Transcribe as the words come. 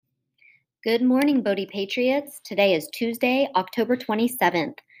Good morning, Bode Patriots. Today is Tuesday, October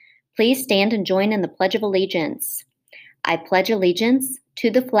 27th. Please stand and join in the Pledge of Allegiance. I pledge allegiance to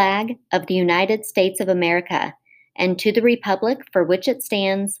the flag of the United States of America and to the republic for which it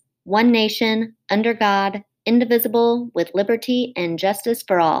stands, one nation, under God, indivisible, with liberty and justice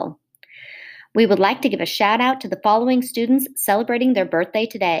for all. We would like to give a shout out to the following students celebrating their birthday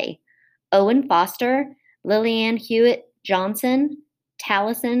today: Owen Foster, Lillian Hewitt Johnson,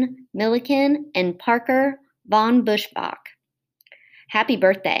 Taliesin Milliken, and Parker von Buschbach. Happy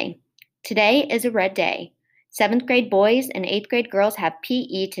birthday. Today is a red day. 7th grade boys and 8th grade girls have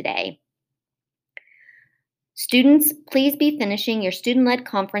PE today. Students, please be finishing your student-led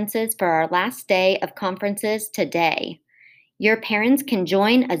conferences for our last day of conferences today. Your parents can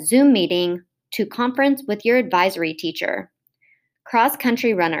join a Zoom meeting to conference with your advisory teacher.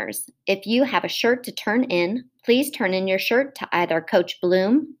 Cross-country runners, if you have a shirt to turn in, please turn in your shirt to either Coach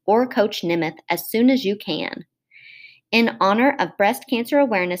Bloom or Coach Nimeth as soon as you can. In honor of Breast Cancer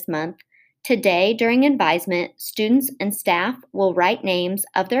Awareness Month, today during advisement, students and staff will write names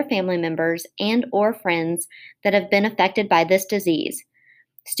of their family members and or friends that have been affected by this disease.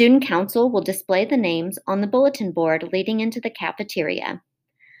 Student council will display the names on the bulletin board leading into the cafeteria.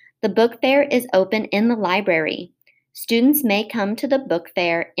 The book fair is open in the library. Students may come to the book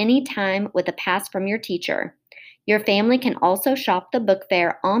fair anytime with a pass from your teacher. Your family can also shop the book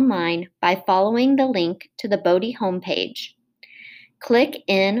fair online by following the link to the Bode homepage. Click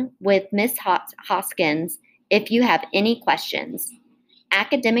in with Ms. Hoskins if you have any questions.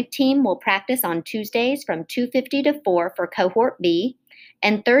 Academic team will practice on Tuesdays from 2:50 to 4 for Cohort B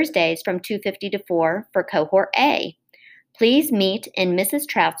and Thursdays from 2:50 to 4 for Cohort A. Please meet in Mrs.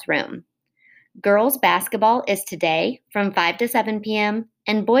 Trout's room. Girls basketball is today from 5 to 7 p.m.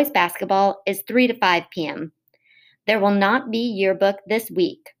 and boys basketball is 3 to 5 p.m. There will not be yearbook this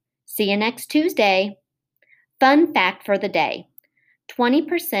week. See you next Tuesday. Fun fact for the day: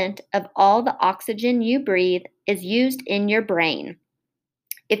 20% of all the oxygen you breathe is used in your brain.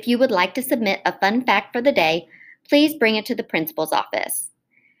 If you would like to submit a fun fact for the day, please bring it to the principal's office.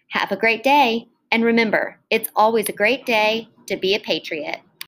 Have a great day, and remember, it's always a great day to be a patriot.